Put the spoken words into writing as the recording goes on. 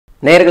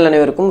நேயர்கள்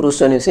அனைவருக்கும்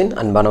ரூஸ்டர் நியூஸின்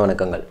அன்பான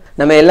வணக்கங்கள்.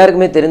 நம்ம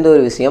எல்லாருக்குமே தெரிந்த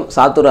ஒரு விஷயம்,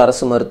 சாத்தூர்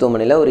அரசு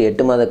மருத்துவமனையில் ஒரு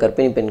 8 மாத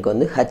கர்ப்பிணி பெண்ணுக்கு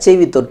வந்து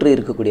HIV தொற்று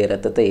இருக்கக்கூடிய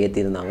ரத்தத்தை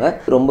ஏற்றிருந்தாங்க.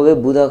 ரொம்பவே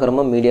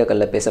பூதாகரமாக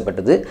மீடியாக்களில்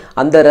பேசப்பட்டது.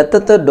 அந்த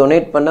ரத்தத்தை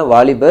டொனேட் பண்ண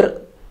வாலிபர்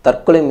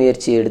தற்கொலை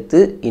முயற்சி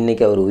எடுத்து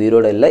இன்னைக்கு அவர்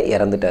உயிரோடு இல்லை,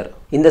 இறந்துட்டார்.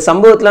 இந்த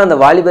சம்பவத்தில் அந்த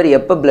வாலிபர்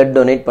எப்போ பிளட்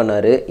டொனேட்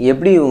பண்ணார்,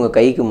 எப்படி இவங்க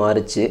கைக்கு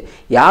மாறுச்சு,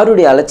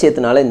 யாருடைய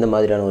அலட்சியத்தினால இந்த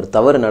மாதிரியான ஒரு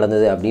தவறு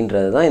நடந்தது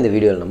அப்படின்றது தான் இந்த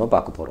வீடியோவில் நம்ம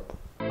பார்க்க போகிறோம்.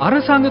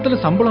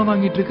 அரசாங்கத்தில் சம்பளம்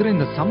வாங்கிட்டு இருக்கிற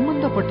இந்த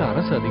சம்பந்தப்பட்ட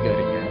அரசு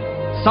அதிகாரிங்க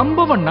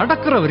சம்பவம்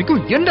நடக்கிற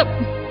வரைக்கும் என்ன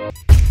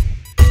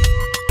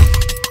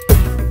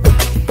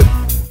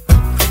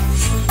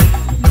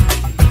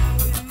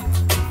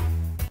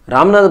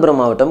ராமநாதபுரம்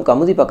மாவட்டம்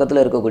கமுதி பக்கத்தில்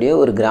இருக்கக்கூடிய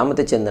ஒரு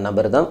கிராமத்தை சேர்ந்த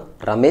நபர் தான்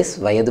ரமேஷ்,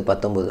 வயது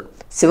 19.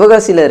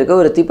 சிவகாசியில் இருக்க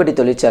ஒரு தீப்பெட்டி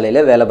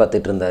தொழிற்சாலையில் வேலை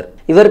பார்த்துட்டு இருந்தார்.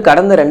 இவர்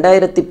கடந்த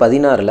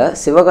 2016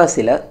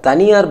 சிவகாசியில்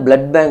தனியார்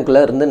பிளட்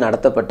பேங்க்ல இருந்து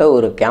நடத்தப்பட்ட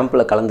ஒரு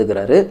கேம்பில்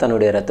கலந்துக்கிறாரு.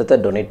 தன்னுடைய ரத்தத்தை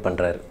டொனேட்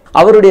பண்ணுறாரு.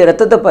 அவருடைய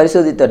ரத்தத்தை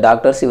பரிசோதித்த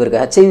டாக்டர்ஸ் இவருக்கு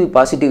HIV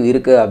பாசிட்டிவ்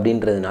இருக்குது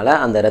அப்படின்றதுனால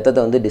அந்த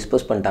ரத்தத்தை வந்து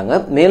டிஸ்போஸ் பண்ணிட்டாங்க.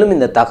 மேலும்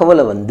இந்த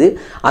தகவலை வந்து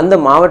அந்த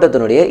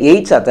மாவட்டத்தினுடைய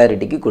எய்ட்ஸ்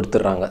அத்தாரிட்டிக்கு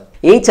கொடுத்துட்றாங்க.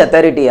 எய்ட்ஸ்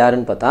அத்தாரிட்டி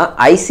யாருன்னு பார்த்தா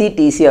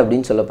ICTC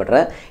அப்படின்னு சொல்லப்படுற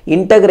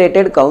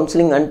integrated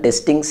counselling and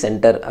testing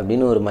centre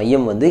அப்படின்னு ஒரு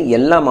மையம் வந்து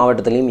எல்லா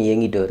மாவட்டத்திலையும்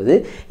இயங்கிட்டு வருது.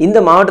 இந்த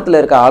மாவட்டத்தில்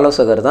இருக்க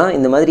ஆலோசகர் தான்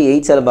இந்த மாதிரி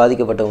எய்ட்ஸால்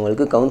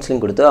பாதிக்கப்பட்டவங்களுக்கு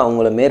கவுன்சிலிங் கொடுத்து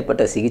அவங்கள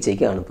மேற்பட்ட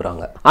சிகிச்சைக்கு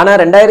அனுப்புகிறாங்க. ஆனால்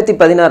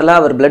 2016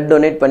 அவர் பிளட்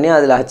டொனேட் பண்ணி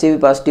அதில் HIV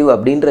பாசிட்டிவ்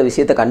அப்படின்ற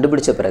விஷயத்தை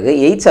கண்டுபிடிச்ச பிறகு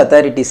எய்ட்ஸ்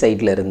அத்தாரிட்டி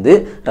சைட்ல இருந்து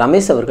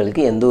ரமேஷ்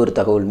அவர்களுக்கு எந்த ஒரு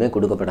தகவலுமே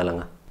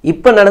கொடுக்கப்படலைங்க.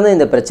 இப்போ நடந்த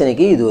இந்த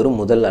பிரச்சனைக்கு இது ஒரு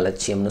முதல்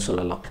அலட்சியம்னு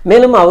சொல்லலாம்.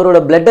 மேலும் அவரோட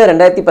பிளட்டை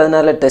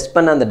 2016 டெஸ்ட்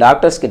பண்ண அந்த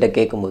டாக்டர்ஸ் கிட்ட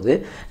கேட்கும்போது,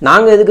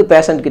 நாங்கள் எதுக்கு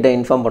பேஷண்ட் கிட்ட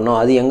இன்ஃபார்ம் பண்ணோம்,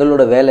 அது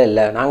எங்களோட வேலை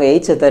இல்லை, நாங்கள்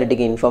எய்ட்ஸ்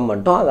அத்தாரிட்டிக்கு இன்ஃபார்ம்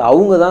பண்ணிட்டோம், அது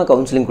அவங்க தான்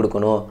கவுன்சிலிங்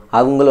கொடுக்கணும்,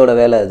 அவங்களோட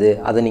வேலை அது,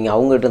 அதை நீங்கள்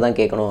அவங்ககிட்ட தான்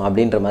கேட்கணும்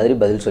அப்படின்ற மாதிரி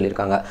பதில்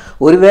சொல்லியிருக்காங்க.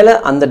 ஒருவேளை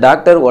அந்த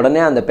டாக்டர்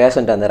உடனே அந்த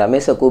பேஷண்ட் அந்த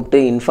ரமேஷை கூப்பிட்டு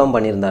இன்ஃபார்ம்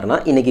பண்ணியிருந்தாருன்னா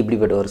இன்னைக்கு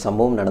இப்படிப்பட்ட ஒரு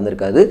சம்பவம்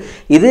நடந்திருக்காது.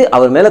 இது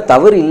அவர் மேலே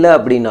தவறு இல்லை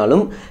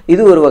அப்படின்னாலும்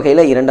இது ஒரு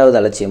வகையில் இரண்டாவது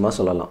அலட்சியமாக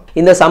சொல்லலாம்.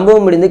 இந்த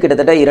சம்பவம் முடிந்து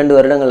கிட்டத்தட்ட 2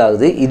 வருடங்கள்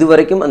ஆகுது.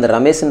 இதுவரைக்கும் அந்த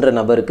ரமேஷ்ன்ற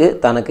நபருக்கு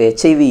தனக்கு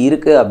HIV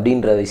இருக்குது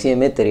அப்படின்ற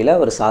விஷயமே தெரியல.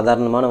 அவர்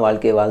சாதாரணமான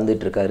வாழ்க்கையை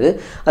வாழ்ந்துட்டு இருக்காரு.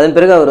 அதன்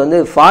பிறகு அவர் வந்து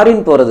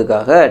ஃபாரின்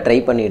போகிறதுக்காக ட்ரை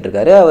பண்ணிட்டு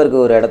இருக்காரு. அவருக்கு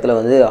ஒரு இடத்துல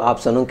வந்து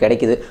ஆப்ஷனும்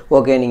கிடைக்குது.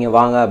 ஓகே நீங்கள்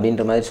வாங்க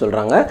அப்படின்ற மாதிரி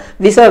சொல்கிறாங்க.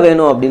 விசா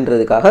வேணும்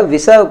அப்படின்றதுக்காக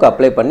விசாவுக்கு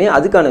அப்ளை பண்ணி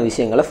அதுக்கான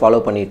விஷயங்களை ஃபாலோ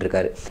பண்ணிட்டு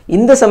இருக்காரு.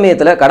 இந்த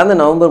சமயத்தில் கடந்த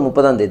நவம்பர்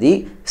 30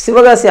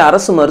 சிவகாசி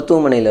அரசு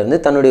மருத்துவமனையிலிருந்து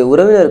தன்னுடைய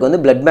உறவினருக்கு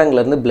வந்து பிளட்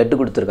பேங்க்லேருந்து பிளட்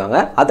கொடுத்துருக்காங்க.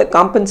 அதை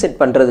காம்பன்சேட்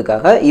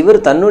பண்ணுறதுக்காக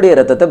இவர் தன்னுடைய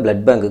ரத்தத்தை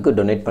பிளட் பேங்குக்கு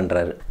டொனேட்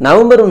பண்ணுறாரு.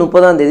 நவம்பர்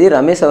 30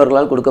 ரமேஷ்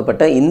அவர்களால்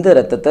கொடுக்கப்பட்ட இந்த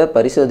ரத்தத்தை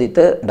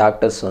பரிசோதித்த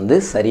டாக்டர்ஸ் வந்து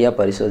சரியாக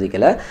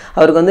பரிசோதிக்கலை.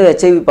 அவருக்கு வந்து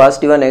HIV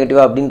பாசிட்டிவா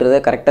நெகட்டிவா அப்படின்றத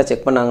கரெக்டாக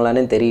செக்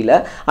பண்ணாங்களான்னு தெரியல.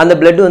 அந்த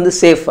பிளட் வந்து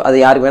சேஃப், அதை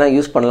யாருக்கு வேணால்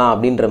யூஸ் பண்ணலாம்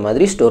அப்படின்ற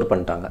மாதிரி ஸ்டோர்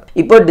பண்ணிட்டாங்க.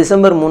 இப்போ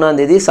டிசம்பர்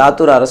 3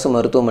 சாத்தூர் அரசு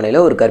மருத்துவமனையில்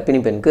ஒரு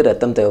கர்ப்பிணி பெண்ணுக்கு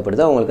ரத்தம்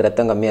தேவைப்படுது. அவங்களுக்கு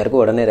ரத்தம் கம்மியாக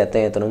இருக்குது, உடனே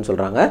ரத்தம் ஏற்றணும்னு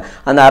சொல்கிறாங்க.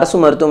 அந்த அரசு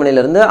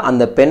மருத்துவமனையிலேருந்து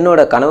அந்த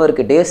பெண்ணோட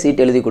கணவர்கிட்டயே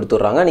சீட் எழுதி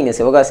கொடுத்துட்றாங்க. நீங்கள்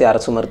சிவகாசி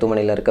அரசு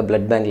மருத்துவமனையில் இருக்க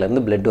பிளட்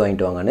பேங்க்லேருந்து பிளட்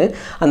வாங்கிட்டு வாங்கன்னு.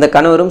 அந்த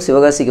கணவரும்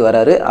சிவகாசிக்கு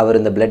வராரு.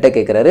 அவர் இந்த பிளட்டை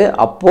கேட்குறாரு.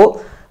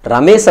 அப்போது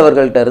ரமேஷ்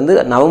அவர்கள்ட்ட இருந்து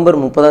நவம்பர்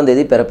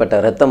 30 பெறப்பட்ட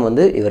ரத்தம்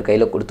வந்து இவர்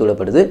கையில் கொடுத்து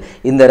விடப்படுது.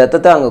 இந்த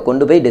ரத்தத்தை அங்கே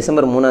கொண்டு போய்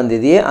டிசம்பர்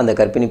 3 அந்த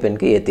கர்ப்பிணி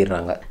பெண்ணுக்கு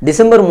ஏற்றிடுறாங்க.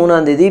 டிசம்பர்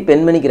 3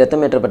 பெண்மணிக்கு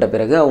ரத்தம் ஏற்றப்பட்ட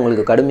பிறகு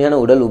அவங்களுக்கு கடுமையான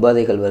உடல்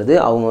உபாதைகள் வருது.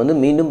 அவங்க வந்து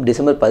மீண்டும்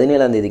டிசம்பர்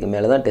 17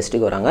 மேலே தான்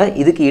டெஸ்ட்டுக்கு வராங்க.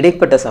 இதுக்கு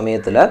இடைப்பட்ட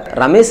சமயத்தில்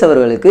ரமேஷ்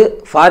அவர்களுக்கு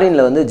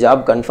ஃபாரினில் வந்து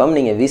ஜாப் கன்ஃபார்ம்,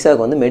 நீங்கள்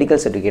விசாவுக்கு வந்து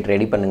மெடிக்கல் சர்டிஃபிகேட்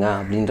ரெடி பண்ணுங்க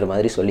அப்படின்ற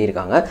மாதிரி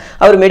சொல்லியிருக்காங்க.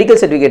 அவர்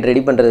மெடிக்கல் சர்டிஃபிகேட்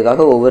ரெடி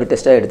பண்ணுறதுக்காக ஒவ்வொரு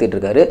டெஸ்ட்டாக எடுத்துகிட்டு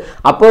இருக்காரு.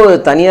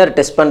 அப்போது தனியார்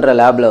டெஸ்ட் பண்ணுற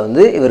லேபில்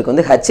வந்து இவருக்கு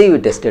வந்து HIV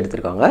டெஸ்ட்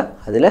எடுத்திருக்காங்க.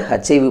 அதில்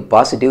HIV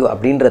பாசிட்டிவ்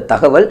அப்படின்ற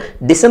தகவல்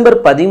டிசம்பர்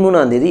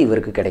 13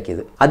 இவருக்கு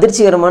கிடைக்குது.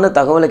 அதிர்ச்சிகரமான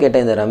தகவலை கேட்ட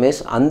இந்த ரமேஷ்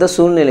அந்த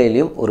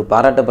சூழ்நிலையிலும் ஒரு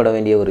பாராட்டப்பட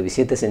வேண்டிய ஒரு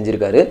விஷயத்தை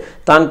செஞ்சிருக்காரு.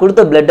 தான்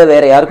கொடுத்த பிளட்டை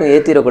வேற யாருக்கும்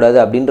ஏற்றிடக்கூடாது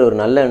அப்படின்ற ஒரு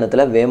நல்ல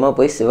எண்ணத்தில் வேகமாக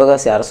போய்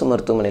சிவகாசி அரசு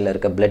மருத்துவமனையில்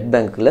இருக்க பிளட்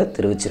பேங்க்கில்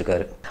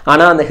தெரிவிச்சிருக்காரு.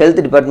 ஆனால் அந்த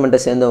ஹெல்த்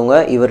டிபார்ட்மெண்ட்டை சேர்ந்தவங்க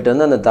இவர்கிட்ட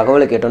வந்து அந்த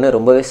தகவலை கேட்டோன்னே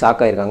ரொம்பவே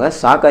ஷாக் ஆகிருக்காங்க.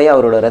 ஷாக் ஆகி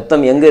அவரோட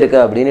ரத்தம் எங்கே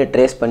இருக்குது அப்படின்னு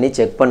ட்ரேஸ் பண்ணி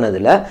செக்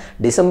பண்ணதில்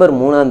டிசம்பர்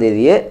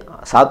 3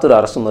 சாத்தூர்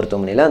அரசு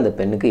மருத்துவமனையில் அந்த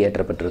பெண்ணுக்கு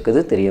ஏற்றப்பட்டிருக்குது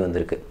தெரிய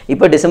வந்திருக்கு.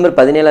 இப்போ டிசம்பர்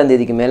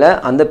 17 மேலே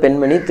அந்த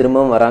பெண்மணி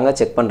திரும்பவும் வராங்க,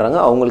 செக் பண்ணுறாங்க.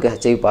 அவங்களுக்கு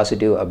HIV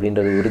பாசிட்டிவ்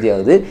அப்படின்றது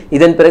உறுதியாகுது.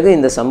 இதன் பிறகு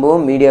இந்த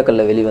சம்பவம்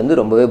மீடியாக்களில் வெளிவந்து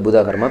ரொம்பவே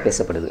பூதாகரமாக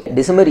பேசப்படுது.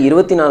 டிசம்பர்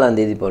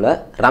 24 போல்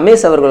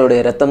ரமேஷ்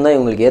அவர்களுடைய ரத்தம் தான்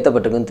இவங்களுக்கு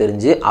ஏற்றப்பட்டிருக்குன்னு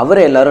தெரிஞ்சு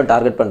அவரை எல்லாரும்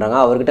டார்கெட் பண்ணுறாங்க.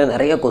 அவர்கிட்ட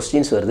நிறைய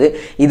கொஸ்டின்ஸ் வருது.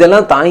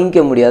 இதெல்லாம்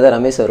தாங்கிக்க முடியாத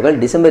ரமேஷ்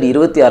அவர்கள் டிசம்பர்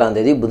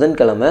 26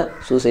 புதன்கிழமை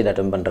சூசைட்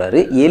அட்டம் பண்ணுறாரு.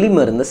 எலி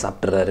மருந்தை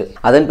சாப்பிட்றாரு.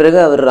 அதன் பிறகு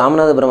அவர்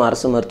ராமநாதபுரம்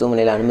அரசு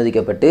மருத்துவமனையில்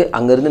அனுமதிக்கப்பட்டு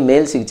அங்கிருந்து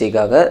மேல்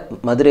சிகிச்சைக்காக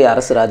மதுரை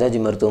அரசு ராஜாஜி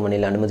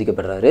மருத்துவமனையில்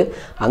அனுமதிக்கப்படுறாரு.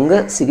 அங்கே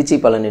சிகிச்சை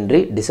பலனின்றி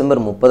டிசம்பர்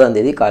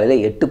 30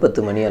 காலையில்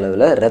 8:10 மணி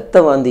அளவில்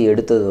இரத்த வாந்தி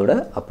எடுத்ததோடு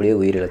அப்படியே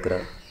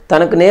உயிரிழக்கிறார்.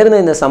 தனக்கு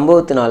நேர்ந்த இந்த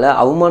சம்பவத்தினால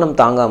அவமானம்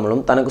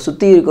தாங்காமலும் தனக்கு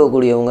சுற்றி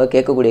இருக்கக்கூடியவங்க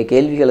கேட்கக்கூடிய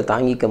கேள்விகளை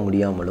தாங்கிக்க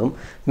முடியாமலும்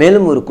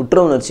மேலும் ஒரு குற்ற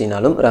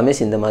உணர்ச்சியினாலும்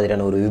ரமேஷ் இந்த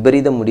மாதிரியான ஒரு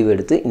விபரீத முடிவு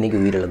எடுத்து இன்னைக்கு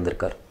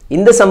உயிரிழந்திருக்கார்.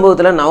 இந்த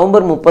சம்பவத்தில்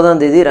நவம்பர் 30ஆம்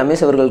தேதி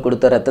ரமேஷ் அவர்கள்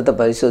கொடுத்த ரத்தத்தை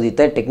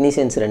பரிசோதித்த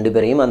டெக்னீஷியன்ஸ் 2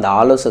 பேரையும் அந்த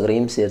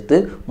ஆலோசகரையும் சேர்த்து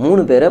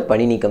 3 பேரை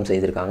பணி நீக்கம்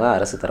செய்திருக்காங்க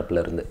அரசு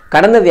தரப்புல இருந்து.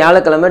 கடந்த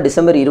வியாழக்கிழமை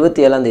டிசம்பர்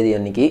 27ஆம் தேதி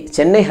அன்னைக்கு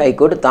சென்னை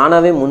ஹைகோர்ட்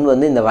தானாவே முன்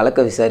வந்து இந்த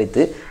வழக்கை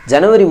விசாரித்து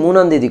ஜனவரி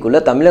 3ஆம்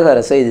தேதிக்குள்ள தமிழக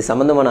அரசு இது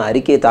சம்பந்தமான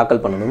அறிக்கையை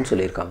தாக்கல் பண்ணணும்னு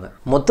சொல்லியிருக்காங்க.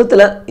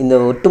 மொத்தத்தில் இந்த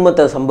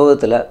ஒட்டுமொத்த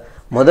சம்பவத்தில்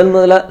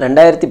முதல்ல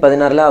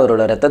 2016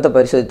 அவரோட ரத்தத்தை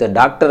பரிசோதித்த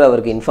டாக்டர்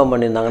அவருக்கு இன்ஃபார்ம்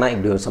பண்ணியிருந்தாங்கன்னா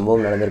இப்படி ஒரு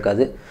சம்பவம்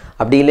நடந்திருக்காது.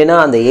 அப்படி இல்லைன்னா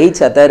அந்த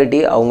எய்ட்ஸ் அத்தாரிட்டி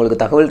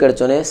அவங்களுக்கு தகவல்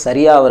கிடைச்சோன்னே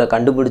சரியாக அவரை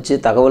கண்டுபிடிச்சி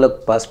தகவலை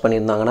பாஸ்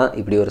பண்ணியிருந்தாங்கன்னா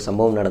இப்படி ஒரு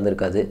சம்பவம்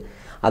நடந்திருக்காது.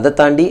 அதை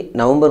தாண்டி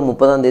நவம்பர்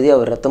 30ஆம் தேதி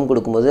அவர் ரத்தம்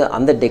கொடுக்கும்போது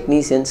அந்த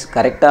டெக்னீஷியன்ஸ்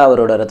கரெக்டாக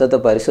அவரோட ரத்தத்தை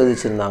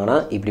பரிசோதிச்சிருந்தாங்கன்னா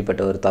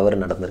இப்படிப்பட்ட ஒரு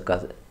தவறு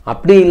நடந்திருக்காது.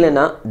 அப்படி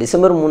இல்லைன்னா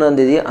டிசம்பர் 3ஆம்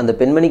தேதி அந்த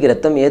பெண்மணிக்கு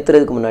ரத்தம்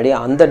ஏற்றுறதுக்கு முன்னாடி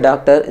அந்த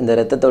டாக்டர் இந்த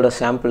ரத்தத்தோட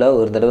சாம்பிளை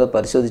ஒரு தடவை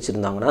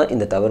பரிசோதிச்சிருந்தாங்கன்னா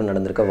இந்த தவறு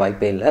நடந்திருக்க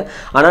வாய்ப்பே இல்லை.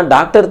 ஆனால்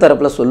டாக்டர்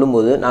தரப்பில்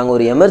சொல்லும்போது நாங்கள்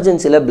ஒரு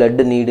எமர்ஜென்சியில்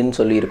பிளட் நீடுன்னு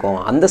சொல்லியிருக்கோம்,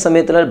 அந்த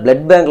சமயத்தில்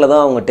பிளட் பேங்க்கில்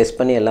தான் அவங்க டெஸ்ட்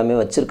பண்ணி எல்லாமே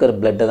வச்சிருக்கிற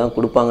பிளட்டை தான்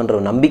கொடுப்பாங்கன்ற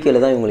ஒரு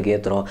நம்பிக்கையில் தான் இவங்களுக்கு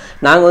ஏற்றுறோம்.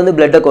 நாங்கள் வந்து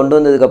பிளட்டை கொண்டு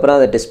வந்ததுக்கப்புறம்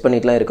அதை டெஸ்ட்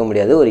பண்ணிட்டுலாம் இருக்க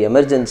முடியாது, ஒரு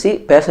எமர்ஜென்சி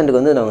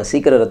பேஷண்ட்டுக்கு வந்து நாங்கள்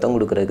சீக்கிரம் ரத்தம்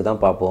கொடுக்கறதுக்கு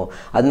தான் பார்ப்போம்,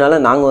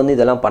 அதனால நாங்கள் வந்து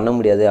இதெல்லாம் பண்ண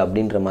முடியாது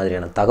அப்படின்ற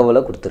மாதிரியான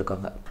தகவலை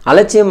கொடுத்துருக்காங்க.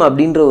 அலட்சியம்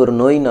அப்படின்ற ஒரு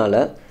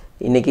நோயினால்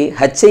இன்றைக்கி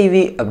HIV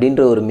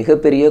அப்படின்ற ஒரு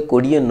மிகப்பெரிய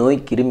கொடிய நோய்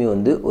கிருமி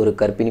வந்து ஒரு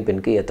கர்ப்பிணி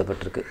பெண்ணுக்கு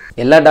ஏற்றப்பட்டிருக்கு.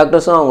 எல்லா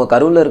டாக்டர்ஸும் அவங்க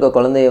கருவில் இருக்க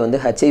குழந்தைய வந்து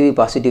HIV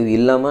பாசிட்டிவ்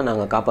இல்லாமல்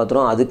நாங்கள்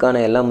காப்பாற்றுறோம்,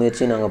 அதுக்கான எல்லா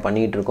முயற்சியும் நாங்கள்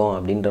பண்ணிகிட்டு இருக்கோம்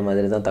அப்படின்ற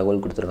மாதிரி தான் தகவல்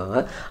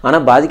கொடுத்துருக்காங்க.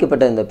 ஆனால்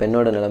பாதிக்கப்பட்ட இந்த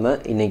பெண்ணோட நிலைமை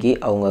இன்றைக்கி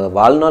அவங்க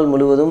வாழ்நாள்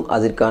முழுவதும்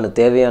அதற்கான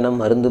தேவையான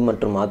மருந்து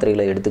மற்றும்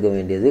மாத்திரைகளை எடுத்துக்க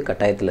வேண்டியது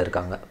கட்டாயத்தில்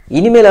இருக்காங்க.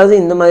 இனிமேலாவது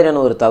இந்த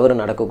மாதிரியான ஒரு தவறு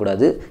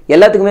நடக்கக்கூடாது.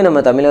 எல்லாத்துக்குமே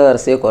நம்ம தமிழக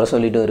அரசையே குறை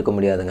சொல்லிட்டும் இருக்க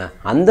முடியாதுங்க.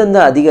 அந்தந்த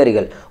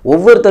அதிகாரிகள்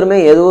ஒவ்வொருத்தருமே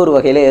ஏதோ ஒரு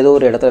வகையில் ஏதோ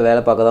ஒரு இடத்துல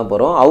வேலை பார்க்க தான்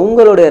போகிறோம்,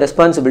 அவங்களுடைய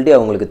ரெஸ்பான்சிபிலிட்டி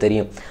அவங்களுக்கு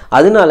தெரியும்.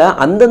 அதனால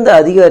அந்தந்த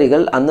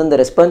அதிகாரிகள் அந்தந்த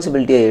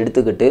ரெஸ்பான்சிபிலிட்டியை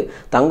எடுத்துக்கிட்டு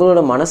தங்களோட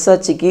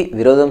மனசாட்சிக்கு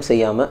விரோதம்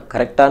செய்யாமல்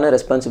கரெக்டான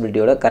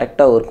ரெஸ்பான்சிபிலிட்டியோட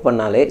கரெக்டாக ஒர்க்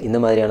பண்ணாலே இந்த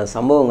மாதிரியான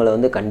சம்பவங்களை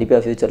வந்து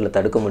கண்டிப்பாக ஃப்யூச்சரில்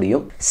தடுக்க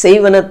முடியும்.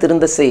 செய்வன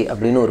திருந்த செய்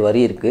அப்படின்னு ஒரு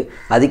வரி இருக்குது.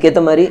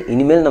 அதுக்கேற்ற மாதிரி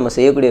இனிமேல் நம்ம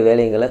செய்யக்கூடிய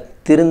வேலைகளை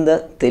திருந்த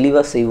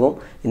தெளிவாக செய்வோம்,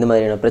 இந்த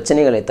மாதிரியான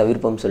பிரச்சனைகளை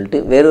தவிர்ப்போம் சொல்லிட்டு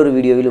வேறொரு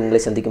வீடியோவில்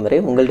உங்களை சந்திக்கும் வரை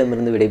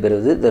உங்களிடமிருந்து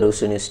விடைபெறுவது த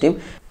ரூஸ்டர் நியூஸ் டீம்.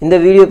 இந்த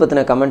வீடியோ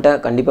பற்றின கமெண்ட்டை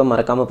கண்டிப்பாக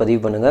மறக்காமல்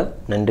பதிவு பண்ணுங்கள்.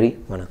 நன்றி,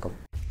 வணக்கம்.